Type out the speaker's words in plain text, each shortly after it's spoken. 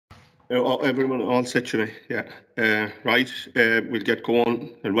Everyone all set to me, yeah. Right, we'll get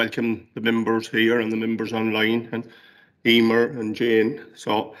going and welcome the members here and the members online, and Emer and Jane.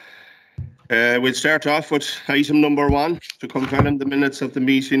 So we'll start off with item number 1, to confirm the minutes of the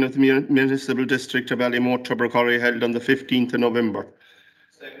meeting of the Municipal District of Ballymote, Tubbercurry, held on the 15th of November.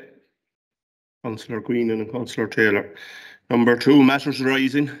 Second. Councillor Queenan and Councillor Taylor. Number 2, matters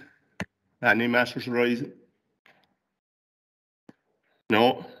arising. Any matters arising?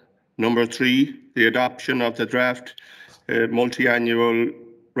 No. Number 3, the adoption of the draft multi-annual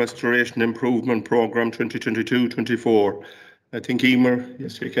restoration improvement programme 2022-24. I think Emer,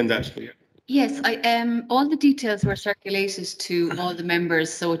 yes, we can that. Yes, all the details were circulated to all the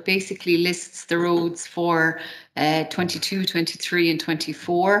members, so it basically lists the roads for 22, 23 and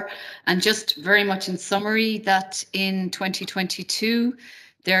 24. And just very much in summary, that in 2022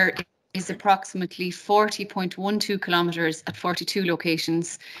 there is approximately 40.12 kilometres at 42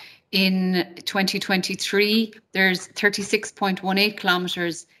 locations. In 2023 there's 36.18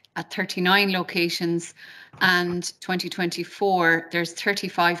 kilometres at 39 locations, and 2024 there's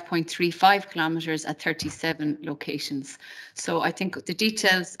 35.35 kilometres at 37 locations. So I think the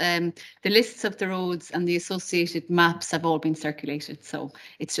details, the lists of the roads and the associated maps have all been circulated, so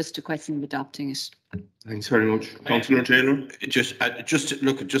it's just a question of adopting it. Thanks very much. Councillor Taylor. Just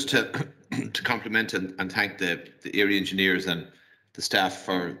to compliment and thank the area engineers and the staff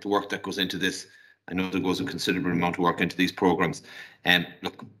for the work that goes into this. I know there goes a considerable amount of work into these programmes. And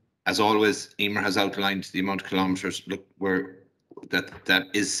look, as always, Emer has outlined the amount of kilometres that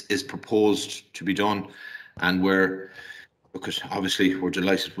is proposed to be done, and obviously we're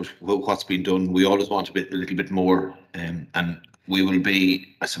delighted with what's been done. We always want a little bit more, and we will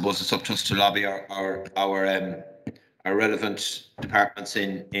be. I suppose it's up to us to lobby our relevant departments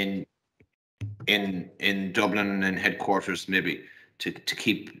in Dublin and headquarters, maybe to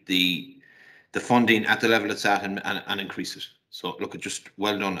keep the funding at the level it's at and increase it. So look, just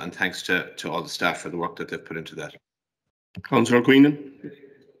well done, and thanks to all the staff for the work that they've put into that. Councillor Queenan.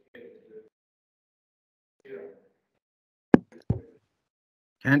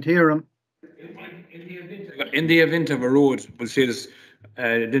 Can't hear him. In the event of a road, we'll say this,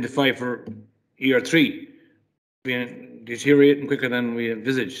 identify for year 3, being deteriorating quicker than we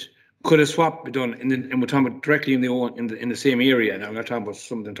envisaged. Could a swap be done? And we're talking about directly in the same area. Now we're not talking about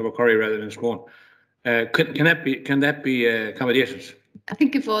something in Tubbercurry rather than Scone. Can that be accommodated? I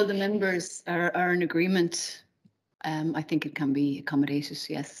think if all the members are in agreement, I think it can be accommodated.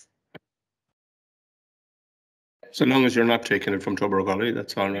 Yes. So long as you're not taking it from Tubbercurry,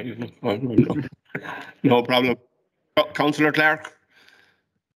 that's all right. No problem. Councillor Clark.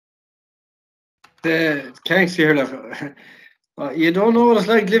 Thanks, here. You don't know what it's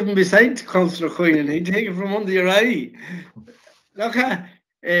like living beside Councillor Queenan. He'd take it from under your eye. Look,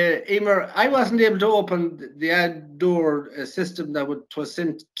 Emer, I wasn't able to open the outdoor system that was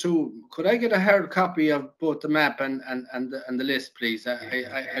sent to. Could I get a hard copy of both the map and the list, please?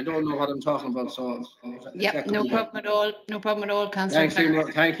 I don't know what I'm talking about. So yeah, no problem at all. No problem at all, Councillor. Thanks,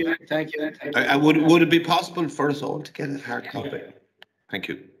 Emer. Thank you. Would it be possible for us all to get a hard copy? Thank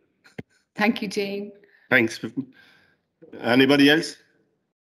you. Thank you, Jane. Thanks. Anybody else?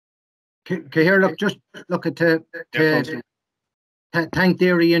 Okay, here, look, just look at thank the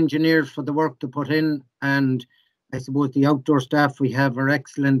area engineers for the work they put in, and I suppose the outdoor staff we have are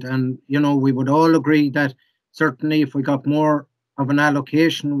excellent, and you know, we would all agree that certainly if we got more of an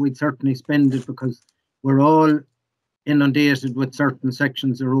allocation, we'd certainly spend it, because we're all inundated with certain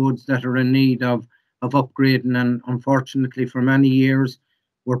sections of roads that are in need of upgrading, and unfortunately for many years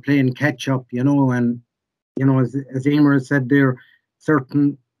we're playing catch up, you know, and you know, as Emer has said, there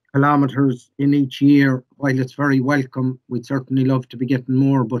certain kilometres in each year. While it's very welcome, we'd certainly love to be getting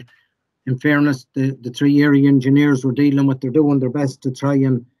more, but in fairness, the 3 area engineers were dealing with, they're doing their best to try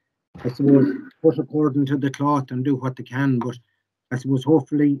and, I suppose, put according to the cloth and do what they can. But I suppose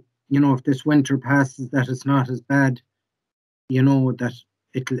hopefully, you know, if this winter passes, that it's not as bad, you know, that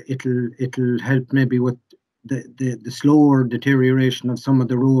it'll help maybe with the slower deterioration of some of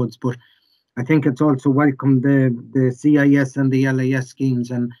the roads. But I think it's also welcome the CIS and the LAS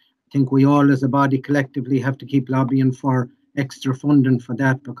schemes, and I think we all as a body collectively have to keep lobbying for extra funding for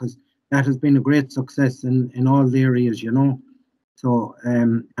that, because that has been a great success in all the areas, you know. So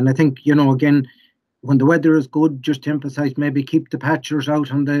and I think, you know, again, when the weather is good, just to emphasise, maybe keep the patchers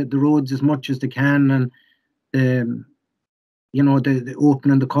out on the roads as much as they can, and you know, the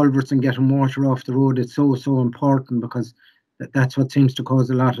opening the culverts and getting water off the road is so important, because that's what seems to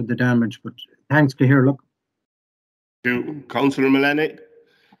cause a lot of the damage. But thanks, Cahir. Look. Councillor Mullaney.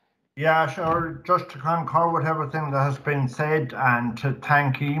 Yeah, sure. Just to concur with everything that has been said and to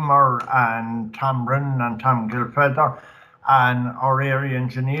thank Emer and Tom Brennan and Tom Gilfeather and our area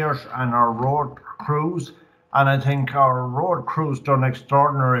engineers and our road crews. And I think our road crews done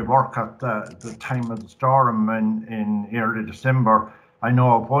extraordinary work at the time of the storm in early December. I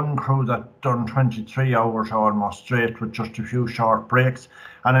know of one crew that done 23 hours almost straight with just a few short breaks.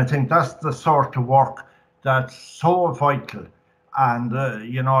 And I think that's the sort of work that's so vital. And,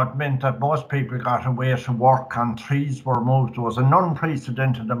 it meant that most people got away to work and trees were moved. There was an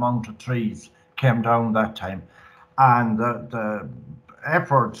unprecedented amount of trees came down that time. And the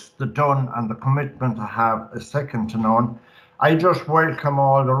efforts, the done and the commitment to have is second to none. I just welcome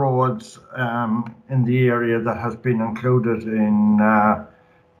all the roads in the area that has been included in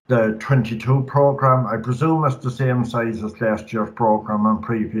the 22 programme. I presume it's the same size as last year's programme and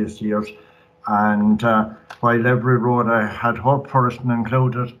previous years. And while every road I had hoped for isn't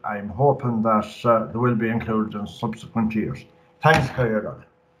included, I'm hoping that they will be included in subsequent years. Thanks, Kyle.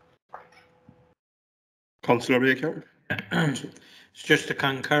 Councillor Baker. It's just to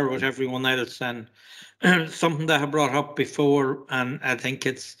concur with everyone else, and something that I brought up before, and I think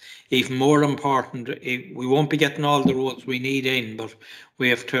it's even more important. We won't be getting all the roads we need in, but we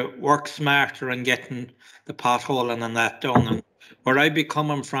have to work smarter in getting the potholing and that done. And where I be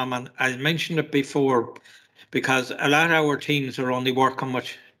coming from, and I mentioned it before, because a lot of our teams are only working with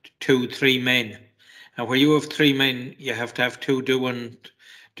 2-3 men, and where you have 3 men, you have to have 2 doing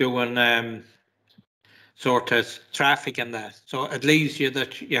sort of traffic and that. So it leaves you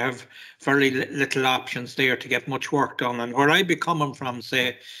that you have very little options there to get much work done. And where I be coming from,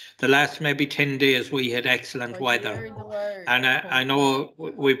 say, the last maybe 10 days we had excellent weather. And I know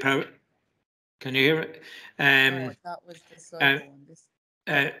we probably, can you hear it? That was the slow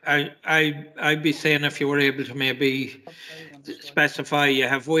one. I'd be saying if you were able to maybe specify you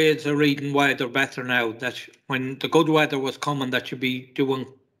have ways of reading weather better now, that when the good weather was coming, that you'd be doing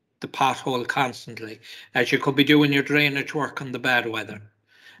the pothole constantly, as you could be doing your drainage work in the bad weather,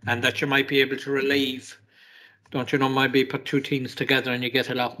 and that you might be able to relieve, don't you know, might be put 2 teams together and you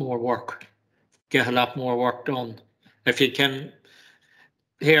get a lot more work done. If you can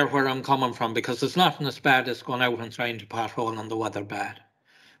hear where I'm coming from, because it's nothing as bad as going out and trying to pothole on the weather bad.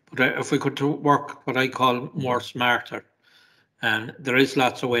 But if we could work what I call more smarter, and there is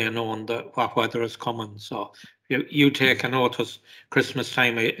lots of way of knowing what weather is coming. So you take a notice, Christmas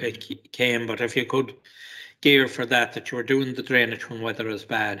time it came, but if you could gear for that you were doing the drainage when weather is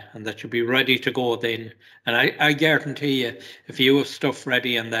bad, and that you'd be ready to go then. And I guarantee you, if you have stuff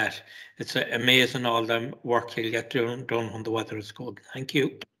ready and that, it's amazing all the work you'll get done when the weather is good. Thank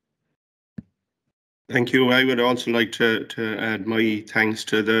you. Thank you. I would also like to add my thanks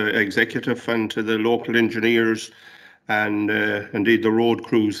to the executive and to the local engineers and indeed the road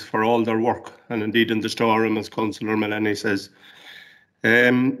crews for all their work, and indeed in the storm, as Councillor Maloney says.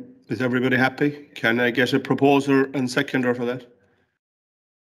 Is everybody happy? Can I get a proposer and seconder for that?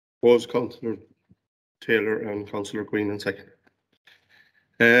 Was Councillor Taylor and Councillor Queen and second.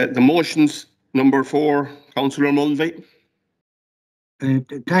 The motions, number 4, Councillor Mulvey.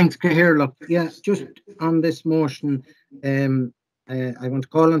 Thanks, Cahir. Yeah, just on this motion, I want to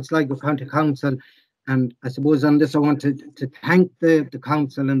call on Sligo County Council, and I suppose on this I wanted to thank the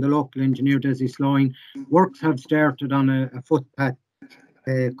council and the local engineer, Desi Sloan. Works have started on a footpath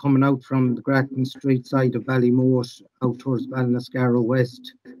coming out from the Grattan Street side of Ballymote out towards Ballinascara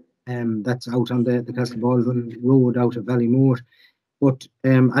West. That's out on the Castle Baldwin Road out of Ballymote. But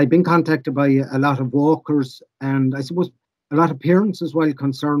I've been contacted by a lot of walkers, and I suppose a lot of parents as well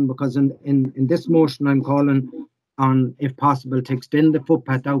concerned, because in this motion I'm calling on, if possible, to extend the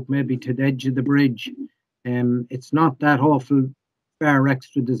footpath out maybe to the edge of the bridge. It's not that awful far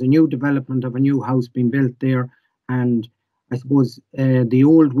extra. There's a new development of a new house being built there, and I suppose the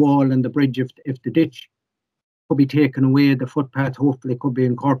old wall and the bridge, if the ditch could be taken away, the footpath hopefully could be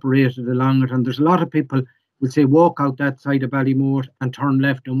incorporated along it. And there's a lot of people who say walk out that side of Ballymote and turn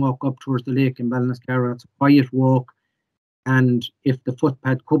left and walk up towards the lake in Ballinascara. It's a quiet walk, and if the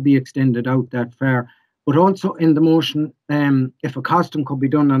footpath could be extended out that far. But also in the motion, if a costing could be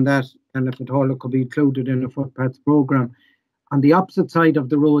done on that, and if at all it could be included in a footpaths programme. On the opposite side of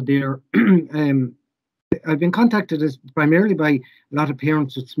the road there, I've been contacted primarily by a lot of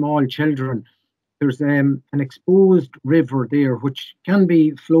parents with small children. There's an exposed river there which can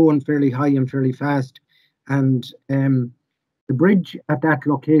be flowing fairly high and fairly fast, and the bridge at that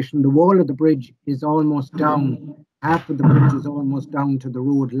location, the wall of the bridge is almost down. Half of the bridge is almost down to the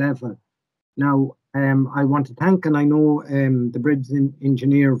road level. Now, I want to thank, and I know the bridge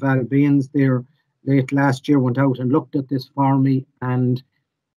engineer Val Baines there late last year went out and looked at this for me, and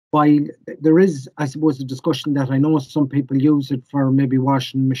while there is, I suppose, a discussion that I know some people use it for maybe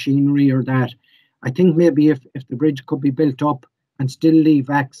washing machinery or that, I think maybe if the bridge could be built up and still leave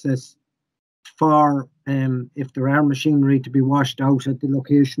access for if there are machinery to be washed out at the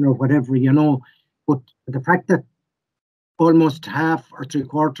location or whatever, you know. But the fact that almost half or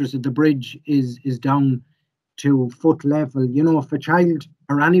 3/4 of the bridge is down to foot level, you know, if a child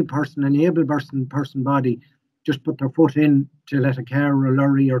or any person, an able person body, just put their foot in to let a car or a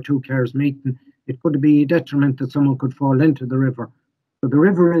lorry or 2 cars meet, and it could be a detriment that someone could fall into the river. So the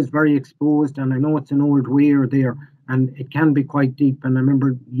river is very exposed, and I know it's an old weir there, and it can be quite deep. And I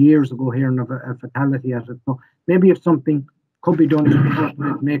remember years ago hearing of a fatality at it. So maybe if something could be done to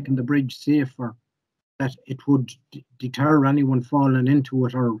help making the bridge safer, that it would deter anyone falling into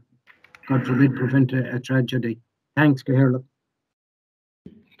it, or God forbid, prevent a tragedy. Thanks, Caherla.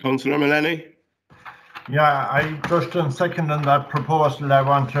 Councillor Mullaney. Yeah, I just in second on that proposal, I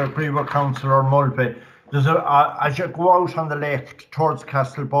want to agree with Councillor Mulvey. There's as you go out on the left towards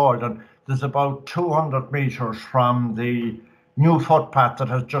Castle Baldwin, there's about 200 metres from the new footpath that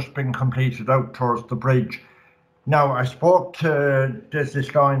has just been completed out towards the bridge. Now, I spoke to Deslie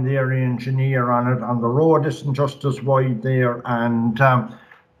Stein, the area engineer, on it, and the road isn't just as wide there, and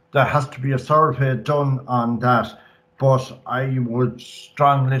there has to be a survey done on that. But I would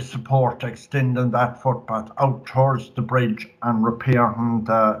strongly support extending that footpath out towards the bridge and repairing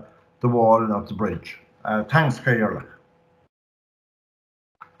the wall of the bridge. Thanks, Caherla.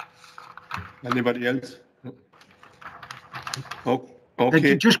 Anybody else? Oh,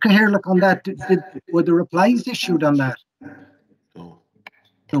 okay. Just Caherla on that. Were the replies issued on that?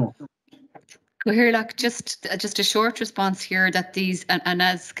 No. Caherla, just a short response here that these, and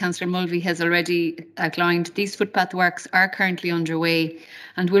as Councillor Mulvey has already outlined, these footpath works are currently underway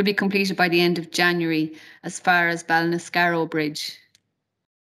and will be completed by the end of January as far as Ballinascarrow Bridge.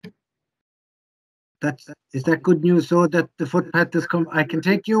 Is that good news? So that the footpath has come. I can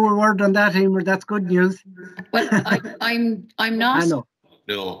take your word on that, Emer. That's good news. Well, I'm not. I know.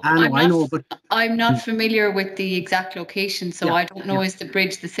 No. I know, but I'm not familiar with the exact location, so Yeah, I don't know is the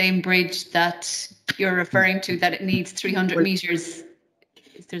bridge the same bridge that you're referring to, that it needs 300 metres.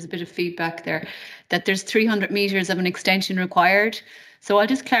 There's a bit of feedback there, that there's 300 metres of an extension required. So I'll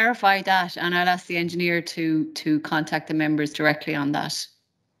just clarify that, and I'll ask the engineer to contact the members directly on that.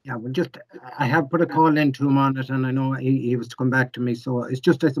 Yeah, well, just I have put a call into him on it, and I know he was to come back to me. So it's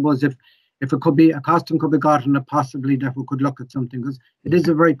just, I suppose, if it could be, a costume could be gotten, possibly that we could look at something, because it is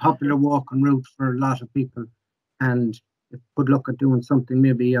a very popular walking route for a lot of people, and if we could look at doing something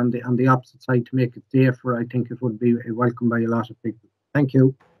maybe on the opposite side to make it safer, I think it would be welcomed by a lot of people. Thank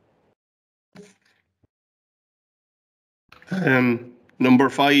you. Number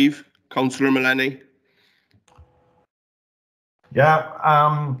 5, Councillor Mullaney. Yeah,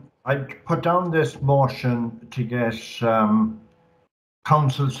 I put down this motion to get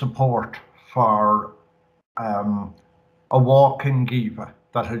council support for a walk in Giva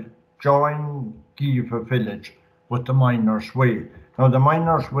that had joined Giva village with the Miners' Way. Now, the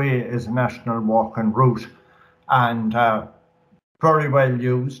Miners' Way is a national walking route and very well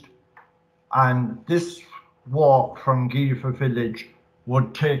used. And this walk from Giva village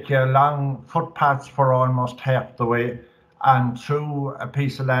would take you along footpaths for almost half the way and through a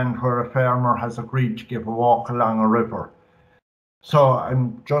piece of land where a farmer has agreed to give a walk along a river. So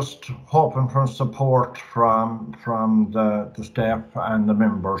I'm just hoping for support from the staff and the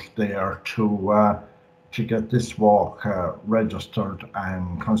members there to get this walk registered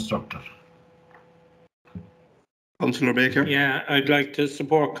and constructed. Councillor Baker. Yeah, I'd like to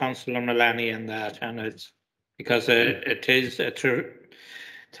support Councillor Mullaney in that, and it's because it is a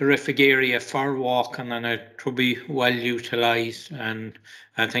terrific area for walking, and it will be well utilised. And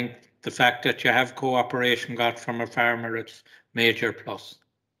I think the fact that you have cooperation got from a farmer, it's major plus.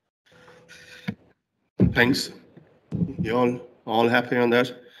 Thanks. You all happy on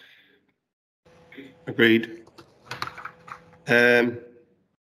that? Agreed. Sorry,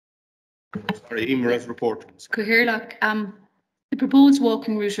 Emer's report. Caherla, the proposed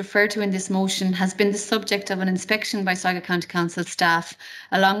walking route referred to in this motion has been the subject of an inspection by Sligo County Council staff,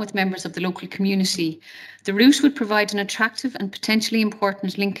 along with members of the local community. The route would provide an attractive and potentially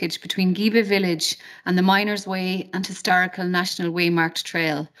important linkage between Giva Village and the Miners' Way and historical National Waymarked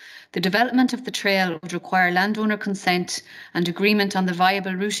Trail. The development of the trail would require landowner consent and agreement on the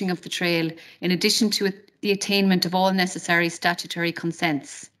viable routing of the trail, in addition to the attainment of all necessary statutory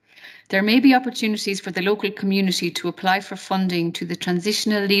consents. There may be opportunities for the local community to apply for funding to the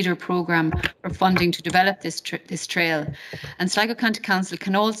Transitional Leader Programme for funding to develop this trail. And Sligo County Council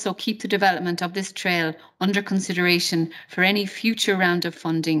can also keep the development of this trail under consideration for any future round of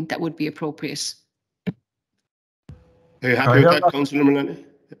funding that would be appropriate. Are you happy with that, Councillor Mullally?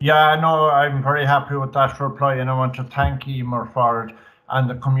 Yeah, no, I'm very happy with that reply, and I want to thank Emer for it. And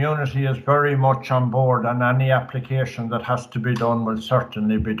the community is very much on board, and any application that has to be done will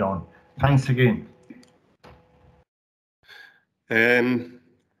certainly be done. Thanks again.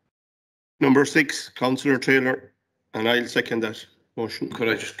 Number 6, Councillor Taylor, and I'll second that motion. Could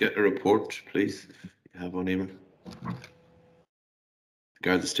I just get a report, please, if you have one, Emer?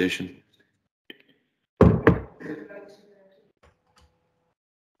 Guard the station.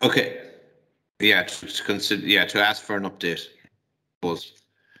 Okay. Yeah, to consider. Yeah, to ask for an update.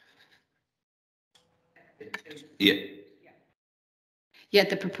 Yeah. Yeah,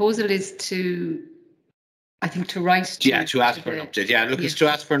 the proposal is to, I think, to write. To ask for an update. Yeah, look, it's to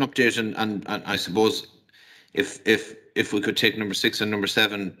ask for an update, and I suppose if we could take number 6 and number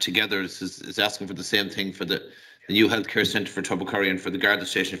 7 together, it's asking for the same thing for the new healthcare centre for Tubbercurry and for the Garda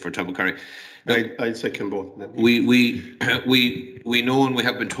station for Tubbercurry. I'd second both. We know and we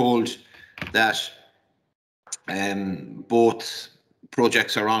have been told that both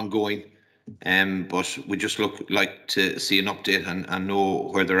projects are ongoing, but we just like to see an update and know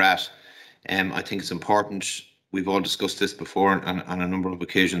where they're at. I think it's important. We've all discussed this before on a number of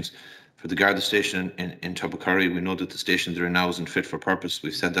occasions. For the Garda station in Tubbercurry, we know that the station they're in now isn't fit for purpose.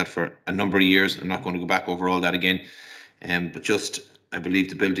 We've said that for a number of years. I'm not going to go back over all that again. But just, I believe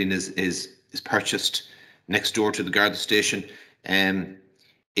the building is purchased next door to the Garda station.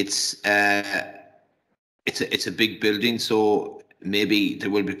 It's a big building, so maybe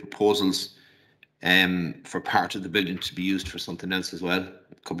there will be proposals for part of the building to be used for something else as well.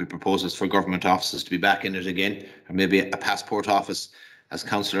 It could be proposals for government offices to be back in it again, or maybe a passport office, as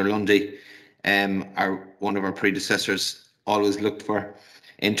Councillor Lundy, one of our predecessors, always looked for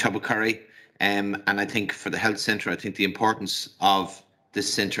in Tubbercurry. And I think for the health centre, I think the importance of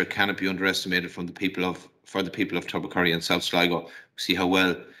this centre cannot be underestimated for the people of Tubbercurry and South Sligo. We see how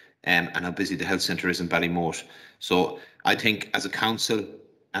well and how busy the health centre is in Ballymote. So I think as a council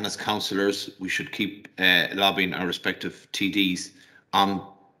and as councillors, we should keep lobbying our respective TDs on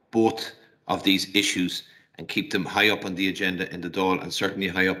both of these issues and keep them high up on the agenda in the Dáil, and certainly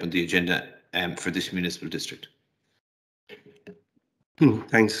high up on the agenda for this municipal district.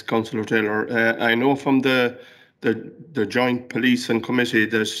 Thanks, Councillor Taylor. I know from the joint police and committee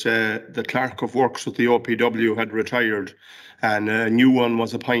that the clerk of works with the OPW had retired, and a new one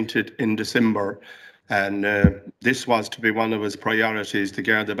was appointed in December. And this was to be one of his priorities to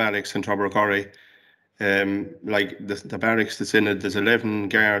guard the barracks in Tubbercurry. Like the barracks that's in it, there's 11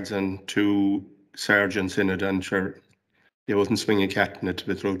 guards and 2 sergeants in it, and sure, you wouldn't swing a cat in it, to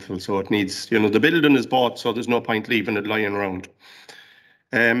be truthful. So it needs, the building is bought, so there's no point leaving it lying around.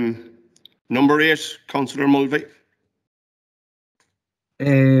 Number 8, Councillor Mulvey.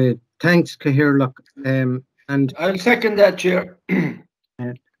 Thanks, Cahir. And I'll second that, Chair.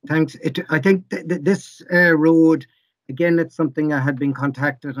 Thanks. I think this road, again, it's something I had been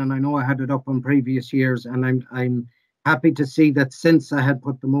contacted, and I know I had it up on previous years, and I'm happy to see that since I had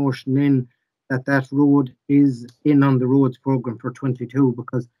put the motion in, that road is in on the roads programme for 22,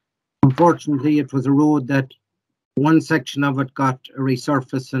 because unfortunately it was a road that one section of it got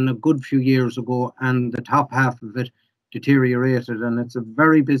resurfaced a good few years ago, and the top half of it deteriorated, and it's a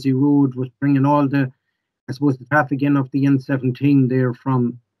very busy road with bringing all the, I suppose, the traffic in off the N17 there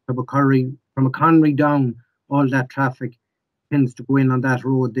from Tubbercurry, from a Conry down. All that traffic tends to go in on that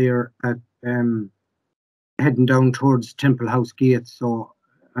road there at heading down towards Temple House Gate. So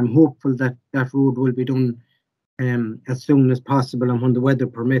I'm hopeful that that road will be done as soon as possible and when the weather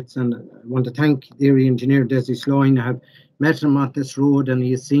permits. And I want to thank the area engineer Desi Sloan. I have met him at this road, and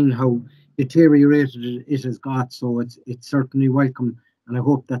he has seen how deteriorated it has got. So it's certainly welcome, and I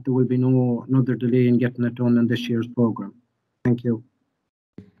hope that there will be no another delay in getting it done in this year's programme. Thank you.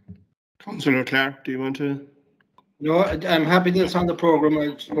 Councillor Clark, do you want to? No, I'm happy that it's on the programme.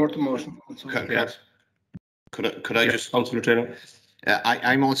 I support the motion. Could I just, Councillor Taylor?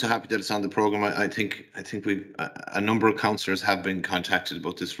 I'm also happy that it's on the programme. I think we've a number of councillors have been contacted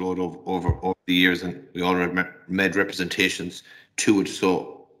about this road over the years, and we all made representations to it.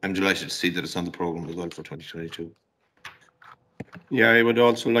 So I'm delighted to see that it's on the programme as well for 2022. Yeah, I would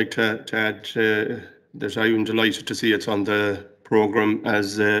also like to add that I'm delighted to see it's on the programme.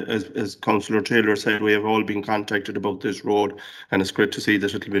 As Councillor Taylor said, we have all been contacted about this road, and it's great to see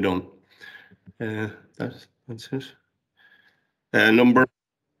that it'll be done. That's it. Number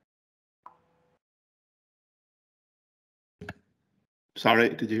sorry,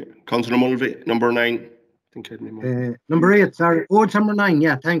 did you, Councillor Mulvey, number 9? I think I had me more. Number 8, sorry. Oh, it's number 9.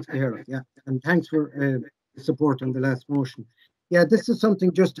 Yeah, thanks, Cahill. Yeah, and thanks for supporting the last motion. Yeah, this is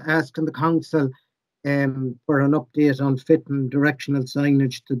something just asking the council for an update on fitting directional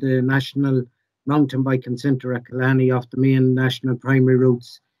signage to the national mountain biking centre at Killarney off the main national primary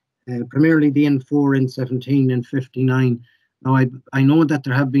routes, primarily the N4, N17 and 59. Now, I know that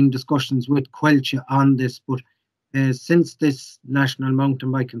there have been discussions with Quelcha on this, but since this national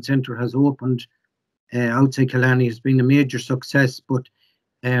mountain biking centre has opened outside Killarney, has been a major success, but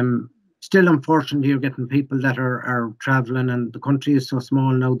still, unfortunately, you're getting people that are travelling, and the country is so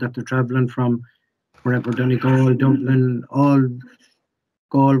small now that they're travelling from wherever, Donegal, Dublin, all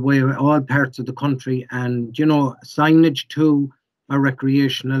Galway, all parts of the country. And, you know, signage to our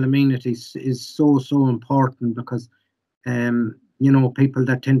recreational amenities is so important, because, you know, people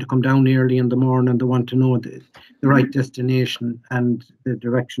that tend to come down early in the morning, they want to know the right destination and the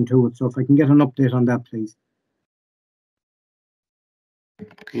direction to it. So if I can get an update on that, please.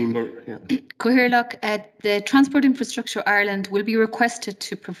 Cathaoirleach, the Transport Infrastructure Ireland will be requested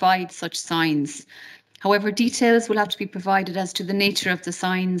to provide such signs. However, details will have to be provided as to the nature of the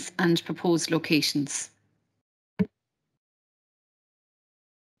signs and proposed locations.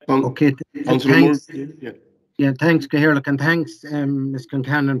 Okay, thanks. Yeah, thanks, Cathaoirleach, and thanks, Ms.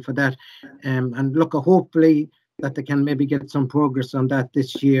 Concannon, for that. And look, hopefully that they can maybe get some progress on that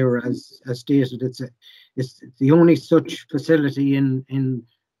this year. As stated, it's the only such facility in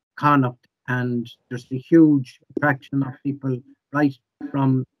Connacht, and there's a huge attraction of people, right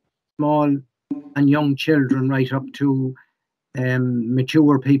from small and young children right up to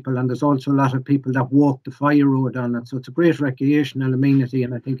mature people, and there's also a lot of people that walk the fire road on it. So it's a great recreational amenity,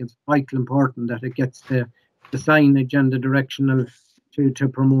 and I think it's vital important that it gets the signage and the directional to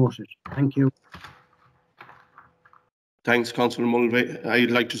promote it. Thank you. Thanks, Councillor Mulvey.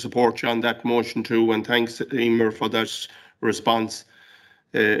 I'd like to support you on that motion too, and thanks, Emer, for that response.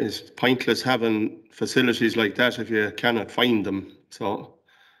 It's pointless having facilities like that if you cannot find them. So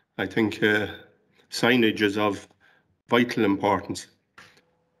I think signage is of vital importance.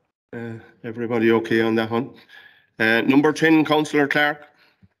 Everybody okay on that one? Number 10, Councillor Clark.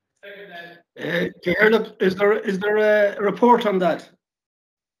 Is there a report on that?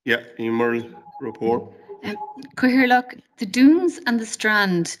 Yeah, Emer report. Cathaoirleach, the dunes and the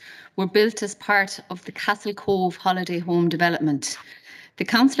strand were built as part of the Castle Cove holiday home development. The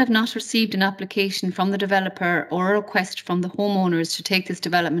council have not received an application from the developer or a request from the homeowners to take this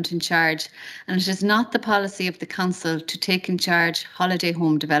development in charge, and it is not the policy of the council to take in charge holiday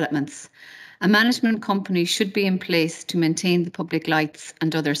home developments. A management company should be in place to maintain the public lights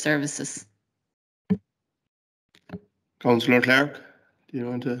and other services. Councillor Clark, do you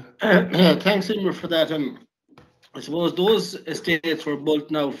want to? Thanks, Emer, for that. I suppose those estates were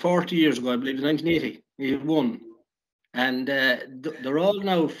built now 40 years ago, I believe, in 1980, 81. And they're all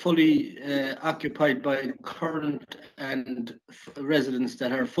now fully occupied by current and residents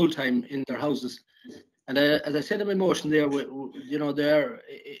that are full-time in their houses. And as I said in my motion there, you know, they're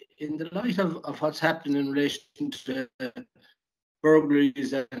in the light of what's happening in relation to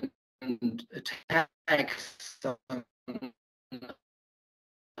burglaries and attacks on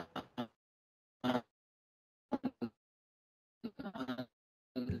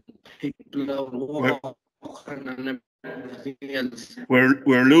people out walking and everything else.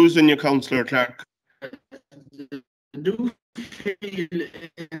 We're losing you, Councillor Clark. I do feel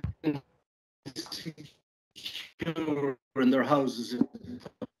insecure in their houses.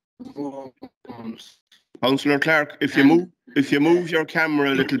 Councillor Clark, if you move your camera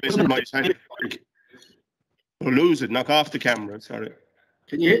a little bit, it might have. We'll lose it. Knock off the camera. Sorry.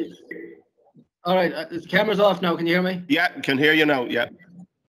 Can you hear? All right, the camera's off now. Can you hear me? Yeah, can hear you now. Yeah.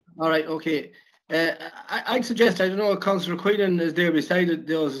 All right. Okay. I'd suggest, I don't know, Councillor Queenan is there beside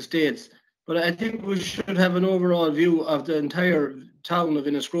those estates, but I think we should have an overall view of the entire town of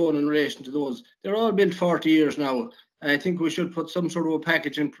Inniscrone in relation to those. They're all built 40 years now, and I think we should put some sort of a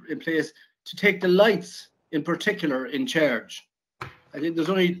package in place to take the lights in particular in charge. I think there's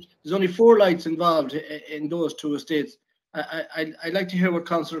only 4 lights involved in those 2 estates. I'd like to hear what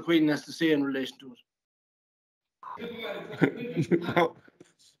Councillor Queenan has to say in relation to it.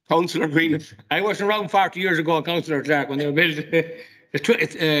 Councillor Green. I was around 40 years ago, Councillor Clark, when they were built.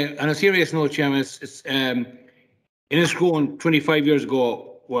 On a serious note, Chairman, Inniscrone 25 years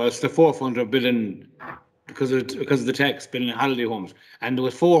ago was the forefront of building, because of the tax, building holiday homes, and there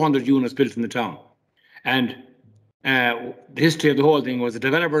was 400 units built in the town. And the history of the whole thing was the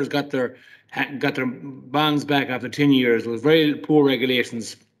developers got their bonds back after 10 years. There was very poor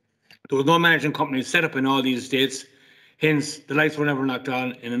regulations. There was no management company set up in all these estates. Hence, the lights were never knocked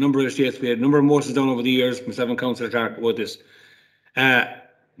on in a number of estates. We had a number of motions done over the years, myself and Councillor Clark about this.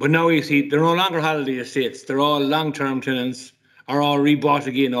 But now you see, they're no longer holiday estates. They're all long-term tenants, are all rebought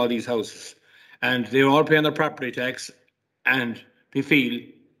again, all these houses. And they're all paying their property tax, and they feel,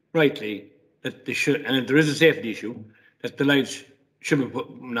 rightly, that they should, and if there is a safety issue, that the lights should be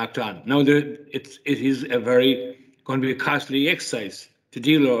knocked on. Now, it is going to be a costly exercise to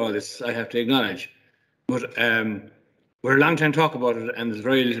deal with all this, I have to acknowledge. But we're a long time talk about it, and there's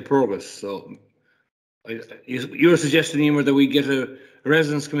very little progress. So you're suggesting, Emer, that we get a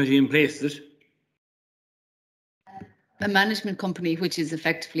residence committee in place, is it? A management company, which is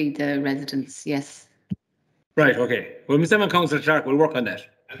effectively the residents, yes. Right, okay. Well, Mr. and Councillor Clark will work on that.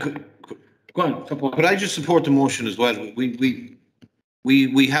 Go on, support. But I just support the motion as well. We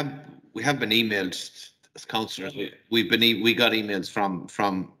have been emailed as councillors. We got emails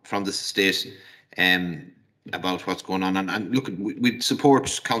from this estate about what's going on. And look, we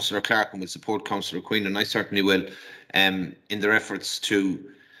support Councillor Clark and we support Councillor Queen, and I certainly will in their efforts to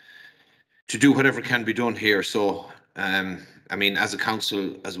do whatever can be done here. So I mean, as a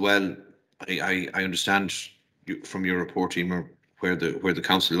council as well, I understand from your report, Emer, where the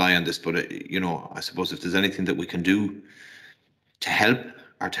council lie on this, but you know, I suppose if there's anything that we can do to help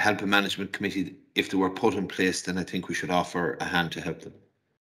a management committee, if they were put in place, then I think we should offer a hand to help them.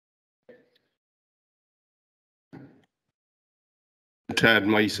 To add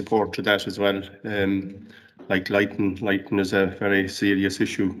my support to that as well. Like lighting is a very serious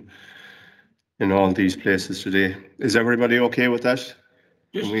issue in all these places today. Is everybody okay with that?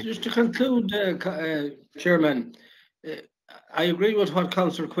 Just to conclude, Chairman, I agree with what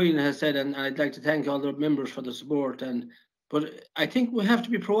Councillor Queen has said, and I'd like to thank all the members for the support. But I think we have to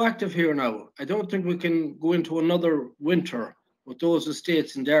be proactive here now. I don't think we can go into another winter with those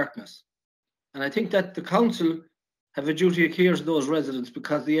estates in darkness. And I think that the council have a duty of care to those residents,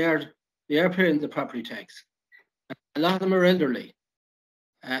 because they are paying the property tax. A lot of them are elderly.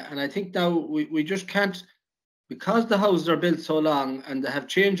 And I think now we just can't, because the houses are built so long and they have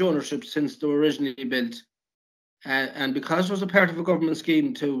changed ownership since they were originally built, and because it was a part of a government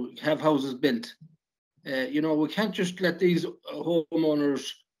scheme to have houses built, you know, we can't just let these homeowners,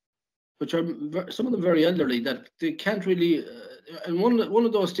 which are some of them very elderly, that they can't really, and one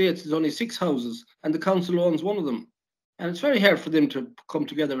of those estates is only 6 houses and the council owns one of them. And it's very hard for them to come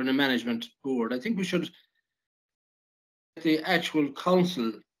together in a management board. I think we should get the actual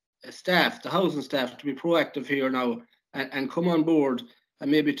council staff, the housing staff, to be proactive here now and come on board,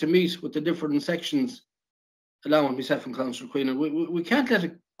 and maybe to meet with the different sections, along with myself and Councillor Queen. And we can't let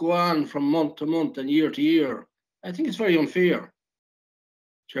it go on from month to month and year to year. I think it's very unfair.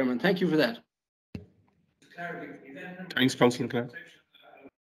 Chairman, thank you for that. Thanks, Councillor Clark.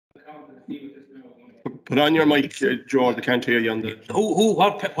 Put on your mic, George. I can't hear you on the.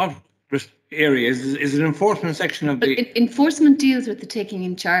 What area is an enforcement section of the? Enforcement deals with the taking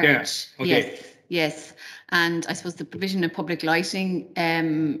in charge. Yes. Okay. Yes. And I suppose the provision of public lighting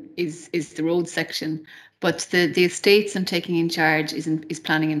is the road section, but the estates and taking in charge is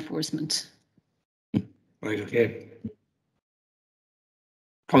planning enforcement. Right. Okay.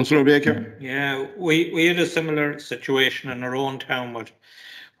 Councillor Baker. Yeah, we had a similar situation in our own town,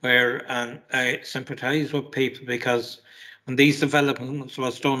 where I sympathise with people, because when these developments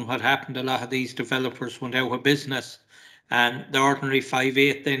was done, what happened, a lot of these developers went out of business, and the ordinary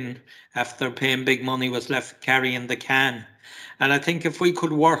 5/8 then, after paying big money, was left carrying the can. And I think if we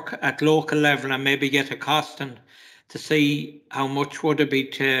could work at local level and maybe get a costing to see how much would it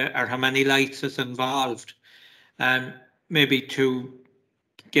be or how many lights is involved, and maybe to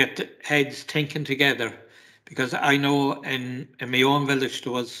get heads thinking together. Because I know in my own village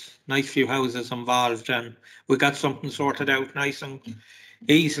there was nice few houses involved, and we got something sorted out nice and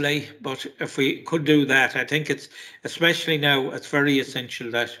easily. But if we could do that, I think it's, especially now, it's very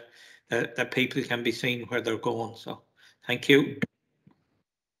essential that people can be seen where they're going. So thank you.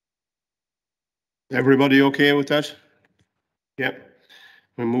 Everybody okay with that? Yep.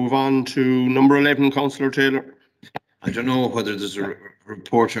 We move on to number 11, Councillor Taylor. I don't know whether there's a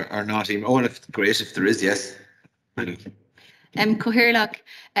report or not. Oh, great if there is, yes. Coherlock,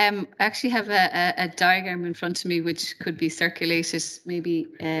 I actually have a diagram in front of me which could be circulated maybe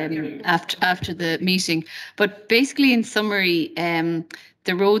after the meeting. But basically, in summary,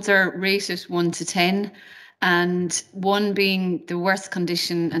 the roads are rated 1 to 10, and 1 being the worst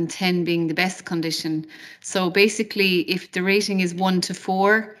condition and 10 being the best condition. So basically, if the rating is 1 to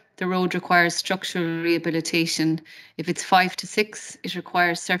 4, the road requires structural rehabilitation. If it's 5 to 6, it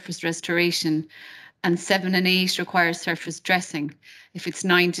requires surface restoration. And 7 and 8 requires surface dressing. If it's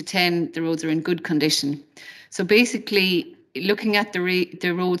 9 to 10, the roads are in good condition. So basically, looking at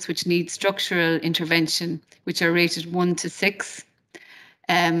the roads which need structural intervention, which are rated 1 to 6,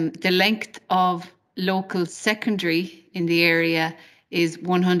 the length of local secondary in the area is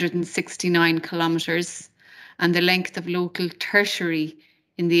 169 kilometres, and the length of local tertiary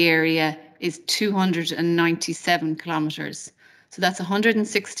in the area is 297 kilometres. So that's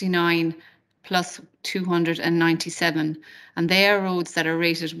 169 plus 297, and they are roads that are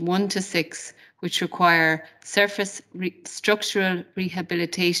rated 1 to 6, which require surface structural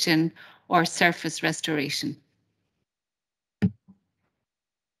rehabilitation or surface restoration.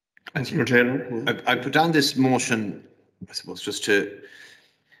 Councillor Taylor. I put down this motion, I suppose, just to.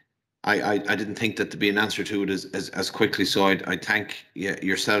 I didn't think that to be an answer to it as quickly, so I thank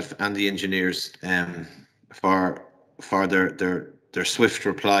yourself and the engineers for their swift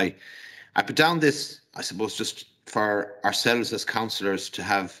reply. I put down this, I suppose, just for ourselves as councillors to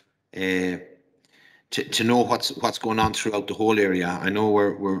have to know what's going on throughout the whole area. I know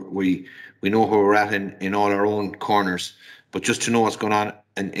we know where we're at in all our own corners, but just to know what's going on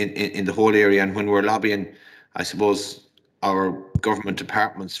in the whole area, and when we're lobbying, I suppose, our government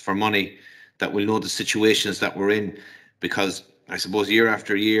departments for money, that we'll know the situations that we're in, because I suppose year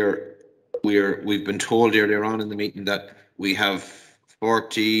after year we've been told earlier on in the meeting that we have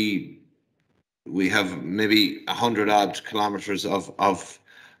maybe 100 odd kilometres of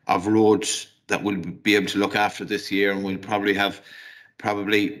roads that we'll be able to look after this year, and we'll probably have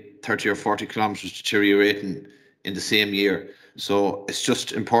 30 or 40 kilometres deteriorating in the same year. So it's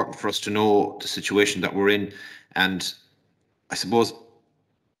just important for us to know the situation that we're in, and I suppose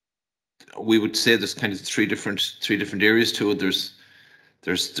we would say there's kind of three different areas to it. There's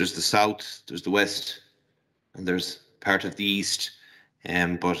the south, there's the west, and there's part of the east.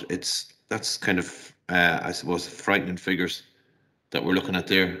 But that's kind of I suppose frightening figures that we're looking at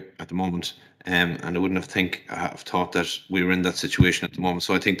there at the moment. And I wouldn't have thought that we were in that situation at the moment.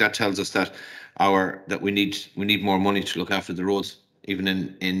 So I think that tells us that we need more money to look after the roads, even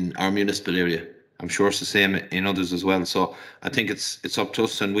in our municipal area. I'm sure it's the same in others as well. So I think it's up to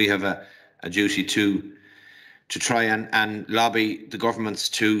us, and we have a duty to try and lobby the governments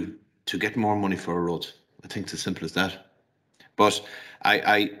to get more money for our roads. I think it's as simple as that. But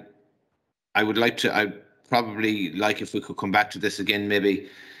I would like to. I probably like if we could come back to this again, maybe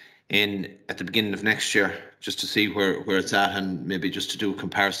at the beginning of next year, just to see where it's at, and maybe just to do a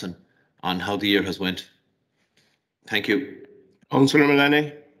comparison on how the year has went. Thank you. Councillor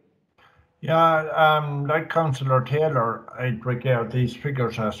Mullaney. Yeah, like Councillor Taylor, I'd regard these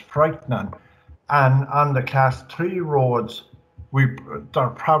figures as frightening. And on the Class 3 roads, they're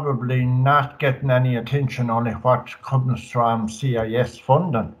probably not getting any attention, only what comes from CIS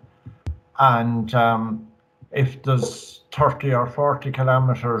funding. And if there's 30 or 40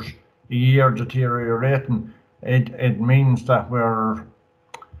 kilometres a year deteriorating, it means that we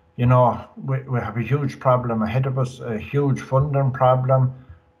have a huge problem ahead of us, a huge funding problem,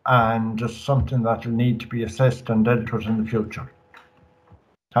 and just something that will need to be assessed and dealt with in the future.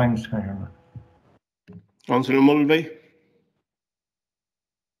 Thanks, Chairman. Councillor Mulvey.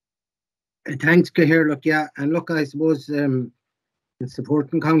 Thanks, Cahir. Look, yeah, and look, I suppose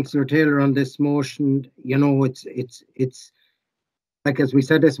supporting Councillor Taylor on this motion, it's like, as we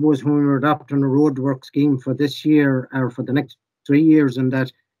said, I suppose, when we were adopting a roadwork scheme for this year or for the next 3 years, and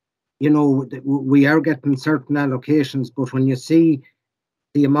that, we are getting certain allocations, but when you see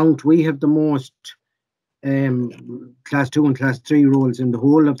the amount, we have the most Class 2 and Class 3 roads in the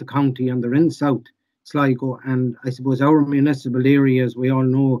whole of the county, and they're in South Sligo, and I suppose our municipal areas, we all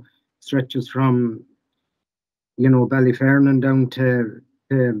know, stretches from Ballyfernan down to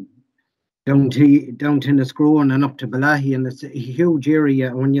Inniscrone and up to Balahi, and it's a huge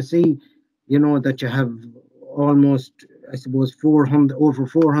area. When you see that you have almost, I suppose, over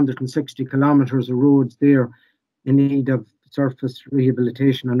 460 kilometres of roads there in need of surface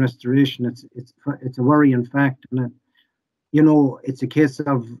rehabilitation and restoration, it's a worrying fact. And it's a case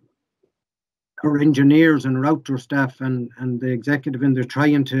of our engineers and our outdoor staff and the executive, and they're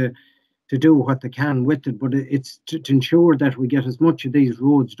trying to do what they can with it, but it's to ensure that we get as much of these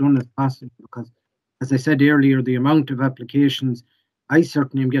roads done as possible, because, as I said earlier, the amount of applications I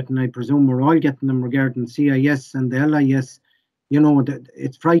certainly am getting, I presume we're all getting them regarding CIS and the LIS, that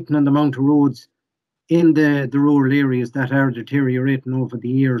it's frightening the amount of roads in the rural areas that are deteriorating over the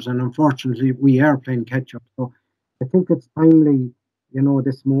years, and unfortunately we are playing catch up. So I think it's timely,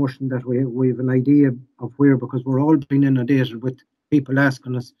 this motion, that we have an idea of where, because we're all being inundated with people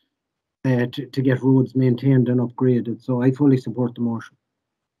asking us to get roads maintained and upgraded. So I fully support the motion.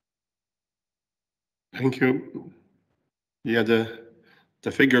 Thank you. Yeah,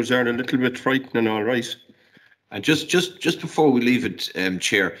 the figures are a little bit frightening, all right. And just before we leave it,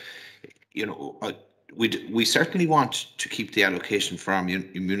 Chair, you know, we certainly want to keep the allocation for our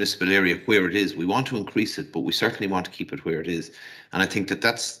municipal area where it is. We want to increase it, but we certainly want to keep it where it is. And I think that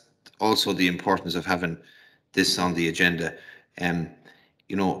that's also the importance of having this on the agenda.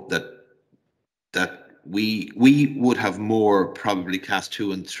 You know, that we would have more probably class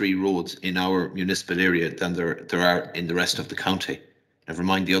 2 and 3 roads in our municipal area than there are in the rest of the county. Never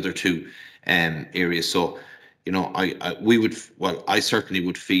mind the other 2 areas. So, you know, I certainly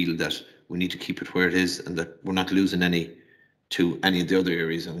would feel that we need to keep it where it is, and that we're not losing any to any of the other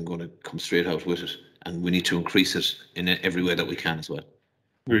areas. And I'm going to come straight out with it, and we need to increase it in every way that we can as well.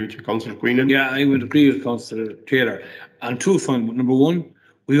 Agree with you, Councillor Queenan? Yeah, I would agree with Councillor Taylor. On two fronts, number one,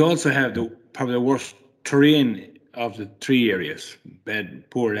 we also have probably the worst terrain of the 3 areas, bad,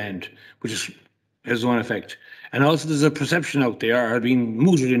 poor land, which has one effect. And also there's a perception out there, being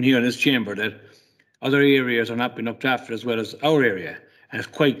mooted in here in this chamber, that other areas are not being looked after as well as our area. And it's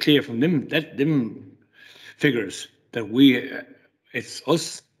quite clear from them figures that it's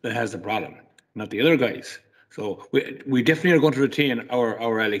us that has the problem, not the other guys. So we definitely are going to retain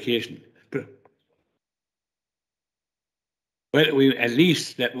our allocation. Well, we at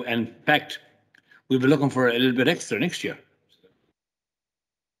least that, in fact, we'll be looking for a little bit extra next year.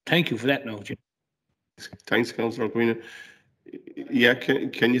 Thank you for that note, Jim. Thanks, Councillor Queenan. Yeah,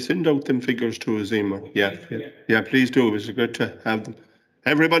 can you send out them figures to us, Emer? Yeah, please do. It's good to have them.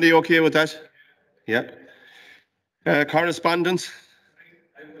 Everybody okay with that? Yeah. Correspondence?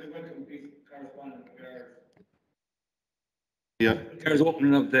 Yeah. There's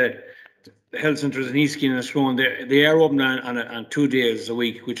opening of the health centres in East Keen and Sloan. They are open on 2 days a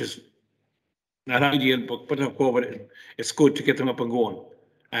week, which is not ideal, but it's good to get them up and going.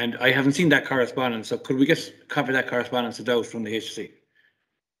 And I haven't seen that correspondence, so could we get a copy of that correspondence out from the HC?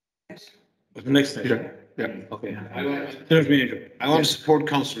 What's the next step? Yeah. Okay. I want to support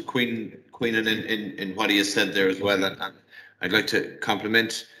Councillor Queenan in what he has said there as well, and I'd like to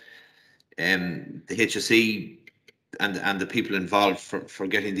compliment the HSE and the people involved for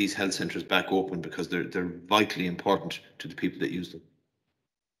getting these health centres back open, because they're vitally important to the people that use them.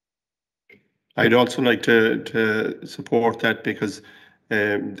 I'd also like to support that, because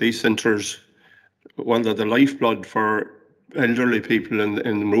these centres, well, they're the lifeblood for elderly people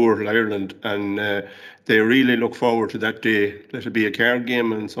in rural Ireland, and they really look forward to that day. It'll be a card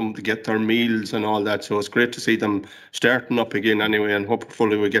game and some to get their meals and all that. So it's great to see them starting up again anyway, and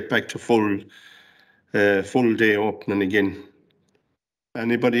hopefully we get back to full day opening again.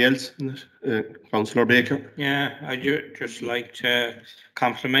 Anybody else? Councillor Baker? Yeah, I'd just like to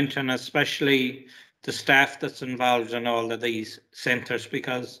compliment, and especially the staff that's involved in all of these centres,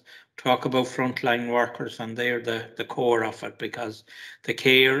 because talk about frontline workers, and they're the core of it, because the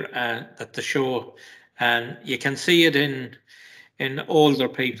care that they show, and you can see it in older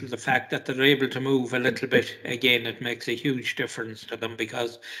people, the fact that they're able to move a little bit again, it makes a huge difference to them,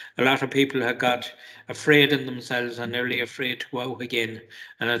 because a lot of people have got afraid in themselves and nearly afraid to go out again.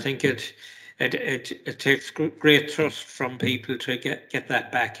 And I think it takes great trust from people to get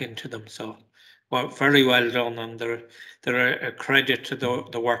that back into them. So, well, very well done, and they're a credit to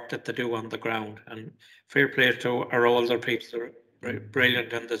the work that they do on the ground. And fair play to our older people, they're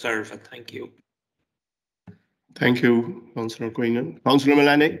brilliant and deserve it. Thank you. Thank you, Councillor Queenan. Councillor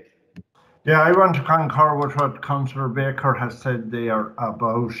Mullaney? Yeah, I want to concur with what Councillor Baker has said there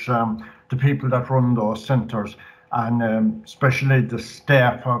about the people that run those centres, and especially the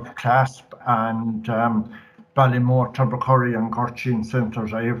staff of CLASP and Ballymote, Tubbercurry and Gurchin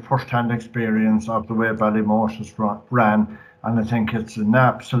centres. I have first-hand experience of the way Ballymote is ran, and I think it's an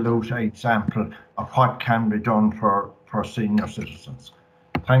absolute example of what can be done for senior citizens.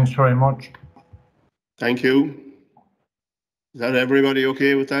 Thanks very much. Thank you. Is that everybody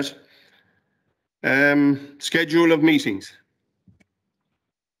okay with that? Schedule of meetings.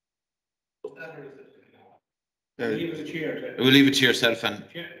 We'll leave it to yourself and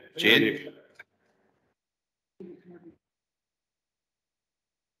Jane.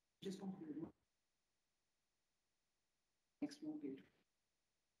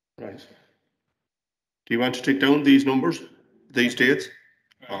 Right. Do you want to take down these numbers, these dates?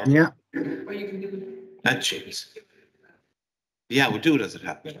 Yeah. That changes. Yeah, we'll do it as it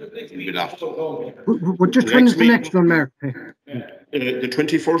happens. When is the next one, Mark? The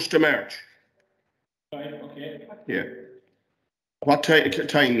 21st of March. Right, okay. Yeah. What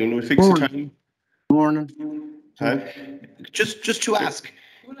time? When we fix the time? Morning. Huh? Just to ask.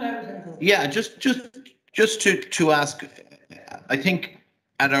 Yeah, just to ask. I think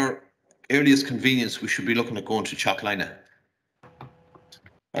at our earliest convenience we should be looking at going to Chalklina.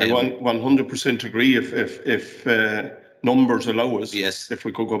 I 100% agree. If numbers allow us, yes, if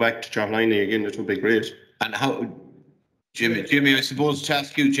we could go back to John Liney again, it would be great. And how, Jimmy, I suppose to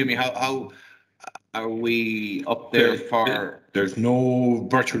ask you, Jimmy, how are we up there for? There's no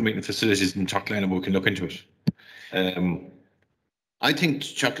virtual meeting facilities in Chuckline, and we can look into it. I think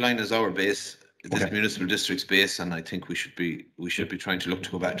Chuckline is our base, this municipal district's base, and I think we should be trying to look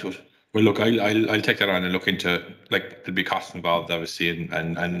to go back to it. Well, look, I'll take that on and look into, like, there'll be costs involved, obviously,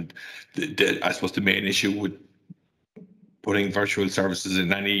 and I suppose the main issue with putting virtual services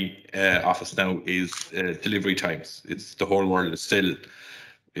in any office now is delivery times. It's the whole world is still.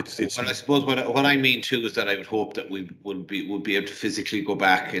 It's. Well, I suppose what I mean too is that I would hope that we would be able to physically go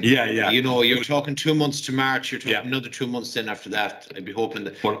back. And, yeah. You know, you're talking 2 months to March. You're talking another 2 months then after that. I'd be hoping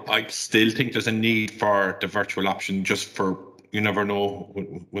that. But I still think there's a need for the virtual option, just for, you never know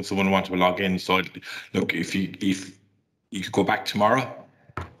when someone wants to log in. So look, if you could go back tomorrow,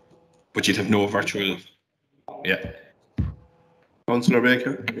 but you'd have no virtual. Yeah. Councillor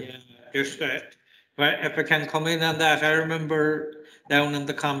Baker. Yeah, just if I can come in on that, I remember down in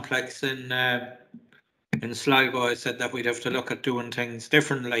the complex in Sligo, I said that we'd have to look at doing things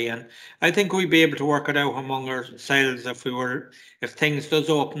differently, and I think we'd be able to work it out among ourselves if things does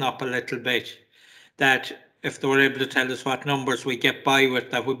open up a little bit, that if they were able to tell us what numbers we get by with,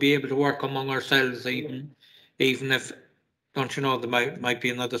 that we'd be able to work among ourselves, even if, don't you know, there might be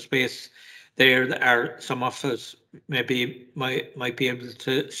another space there that are some of us maybe might be able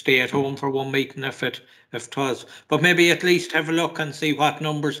to stay at home for one meeting if it was, but maybe at least have a look and see what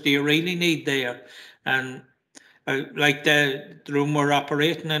numbers do you really need there. And like the room we're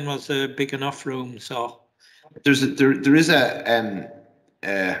operating in was a big enough room, so there is a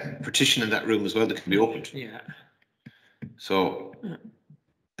partition in that room as well that can be opened. Yeah. So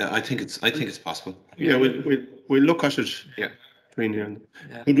I think it's possible. Yeah, we'll look at it. Yeah.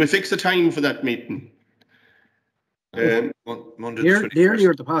 Could we fix the time for that meeting? Monday the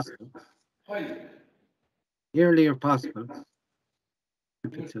earlier the possible. The earlier possible.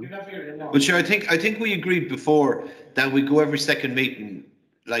 But sure, I think we agreed before that we go every second meeting,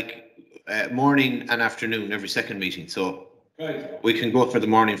 like morning and afternoon, every second meeting. So we can go for the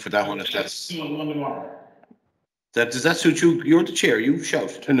morning for that one if that's. Does that suit you? You're the chair. You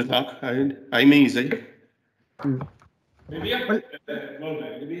shout. 10 o'clock. I'm easy. If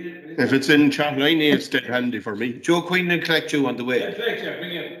it's in Chatline, it's dead handy for me. Joe Queen will collect you on the way.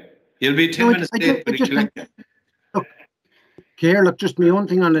 You'll be 10 minutes late, but he'll collect you. Look, just my own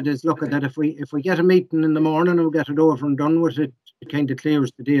thing on it is, look at that, if we get a meeting in the morning and we get it over and done with it, it kind of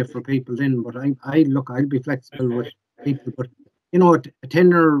clears the day for people then. But I'll be flexible with people. But, you know, a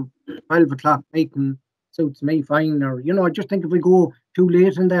 10 or 12 o'clock meeting suits me fine. Or, you know, I just think if we go too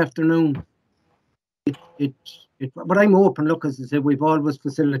late in the afternoon, but I'm open. Look, as I said, we've always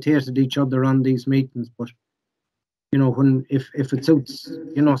facilitated each other on these meetings. But, you know, if it suits,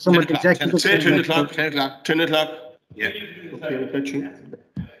 you know, some of the executives. Say 10 o'clock. 10 o'clock. 10 o'clock. Yeah. Okay,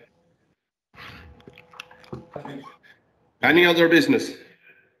 any other business?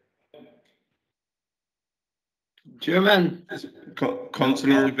 Chairman.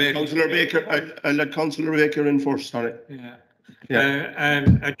 Councillor Baker. I'll let Councillor Baker in first. Sorry. Yeah.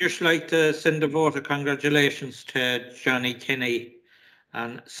 I'd just like to send a vote of congratulations to Johnny Kinney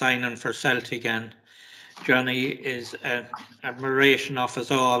and signing for Celtic. And Johnny is an admiration of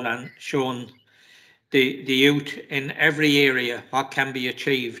us all and shown the youth in every area what can be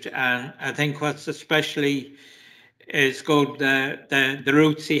achieved. And I think what's especially is good, the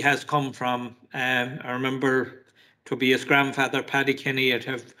roots he has come from. I remember Tobias' grandfather, Paddy Kinney, had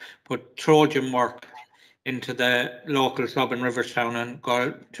have put Trojan work into the local club in Riverstown, and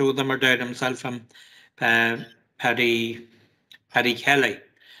two of them are dead, himself and Paddy Kelly.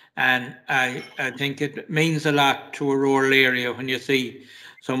 And I think it means a lot to a rural area when you see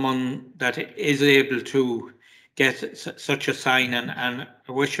someone that is able to get such a sign, and I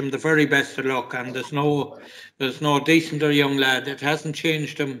wish him the very best of luck. And there's no decenter young lad. It hasn't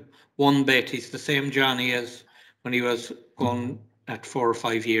changed him one bit. He's the same Johnny as when he was going at 4 or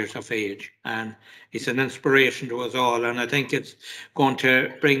 5 years of age, and he's an inspiration to us all. And I think it's going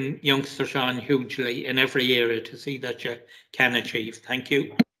to bring youngsters on hugely in every area to see that you can achieve. Thank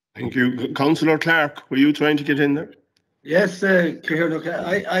you. Thank you. Councillor Clark, were you trying to get in there? Yes, Ciara, look,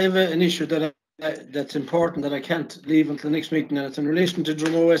 I have an issue that's important that I can't leave until the next meeting, and it's in relation to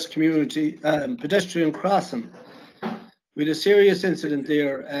Drumore West community pedestrian crossing. We had a serious incident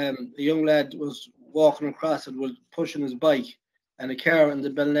there. A young lad was walking across and was pushing his bike, and a car in the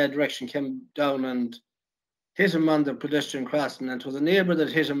Ballymote direction came down and hit him on the pedestrian crossing, and it was a neighbour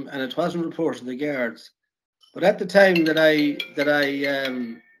that hit him, and it wasn't reported to the guards. But at the time that the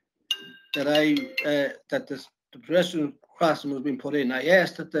pedestrian crossing was being put in, I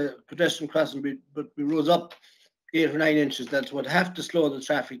asked that the pedestrian crossing be rose up 8 or 9 inches. That would have to slow the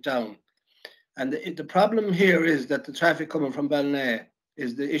traffic down. And the problem here is that the traffic coming from Ballymote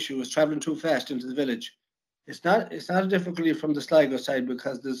is travelling too fast into the village. It's not a difficulty from the Sligo side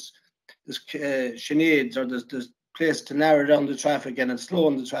because there's Sineads or there's place to narrow down the traffic and it's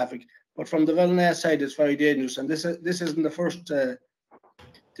slowing the traffic. But from the Ballymote side, it's very dangerous. And this isn't the first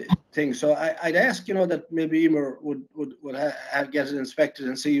thing. So I'd ask, that maybe Emer would get it inspected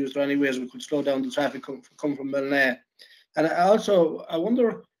and see is there any ways we could slow down the traffic come from Ballymote. And I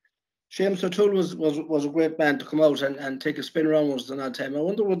wonder, Seamus O'Toole was a great man to come out and take a spin around once in that time. I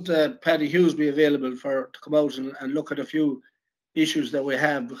wonder would Paddy Hughes be available to come out and look at a few issues that we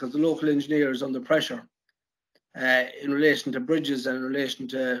have, because the local engineer is under pressure in relation to bridges and in relation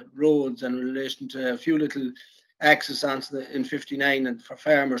to roads and in relation to a few little access onto in 59 and for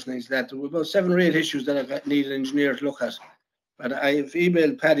farmers and things like that. There were about 7 or 8 issues that I need an engineer to look at. And I've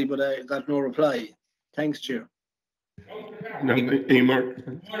emailed Paddy, but I got no reply. Thanks, Chair. No, Emer.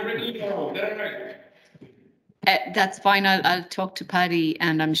 That's fine. I'll talk to Paddy,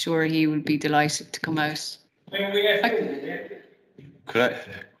 and I'm sure he will be delighted to come out. Could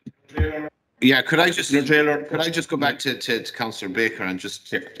I just go back to Councillor Baker and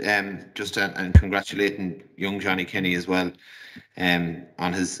just congratulating young Johnny Kenny as well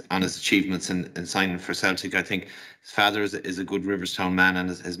on his achievements in signing for Celtic. I think his father is a good Riverstown man, and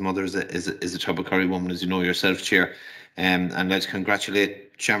his mother is a Tubbercurry woman, as you know yourself, Chair. And let's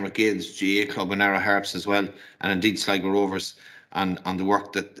congratulate Shamrock Gales, GA Club and Ara Harps as well, and indeed Sligo Rovers on the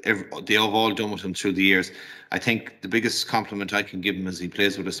work that they have all done with him through the years. I think the biggest compliment I can give him is he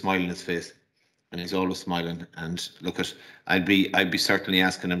plays with a smile on his face, and he's always smiling. And look, I'd be certainly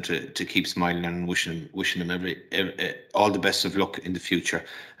asking him to keep smiling and wishing him all the best of luck in the future,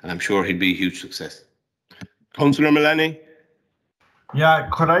 and I'm sure he'd be a huge success. Councillor Mullaney. Yeah,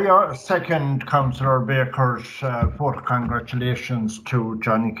 could I second Councillor Baker's vote of congratulations to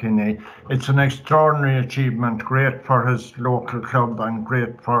Johnny Kinney. It's an extraordinary achievement, great for his local club and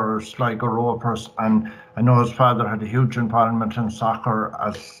great for Sligo Rovers. And I know his father had a huge involvement in soccer,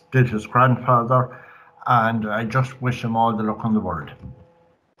 as did his grandfather. And I just wish him all the luck in the world.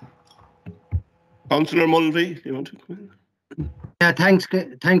 Councillor Mulvey, do you want to come in? Yeah, thanks,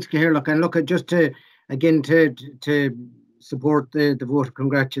 Cahir. And look, just to support the vote of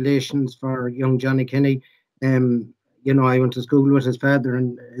congratulations for young Johnny Kenny. I went to school with his father,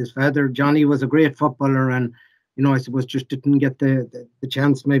 and his father, Johnny, was a great footballer, and I suppose just didn't get the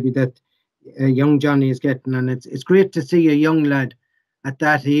chance maybe that young Johnny is getting. And it's great to see a young lad at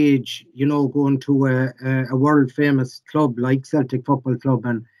that age, going to a world famous club like Celtic Football Club,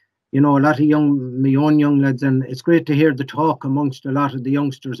 and a lot of my own young lads, and it's great to hear the talk amongst a lot of the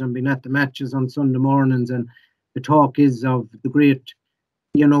youngsters and being at the matches on Sunday mornings, and the talk is of the great,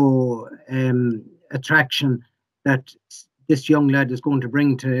 attraction that this young lad is going to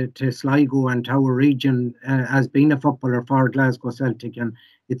bring to Sligo and to our region as being a footballer for Glasgow Celtic. And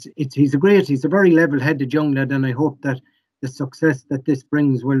he's a very level-headed young lad, and I hope that the success that this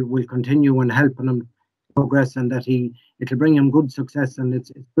brings will continue and helping him progress, and that it'll bring him good success. And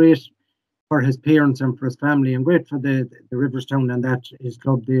it's great for his parents and for his family, and great for the Riverstown and that his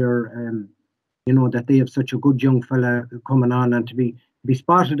club there. That they have such a good young fella coming on, and to be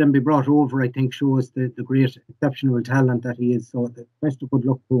spotted and be brought over, I think shows the great exceptional talent that he is. So the best of good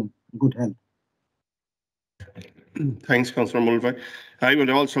luck to him, good health. Thanks, Councillor Mulvey. I would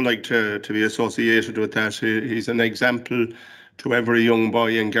also like to be associated with that. He's an example to every young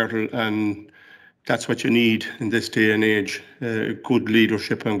boy and girl, and that's what you need in this day and age, good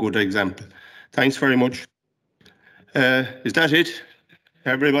leadership and good example. Thanks very much. Is that it?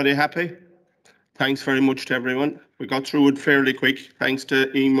 Everybody happy? Thanks very much to everyone. We got through it fairly quick. Thanks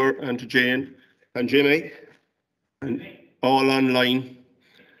to Emer and to Jane and Jimmy and all online.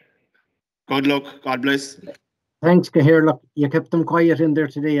 Good luck. God bless. Thanks, Cahir. Look, you kept them quiet in there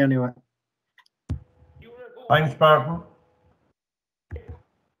today anyway. Thanks, Barton.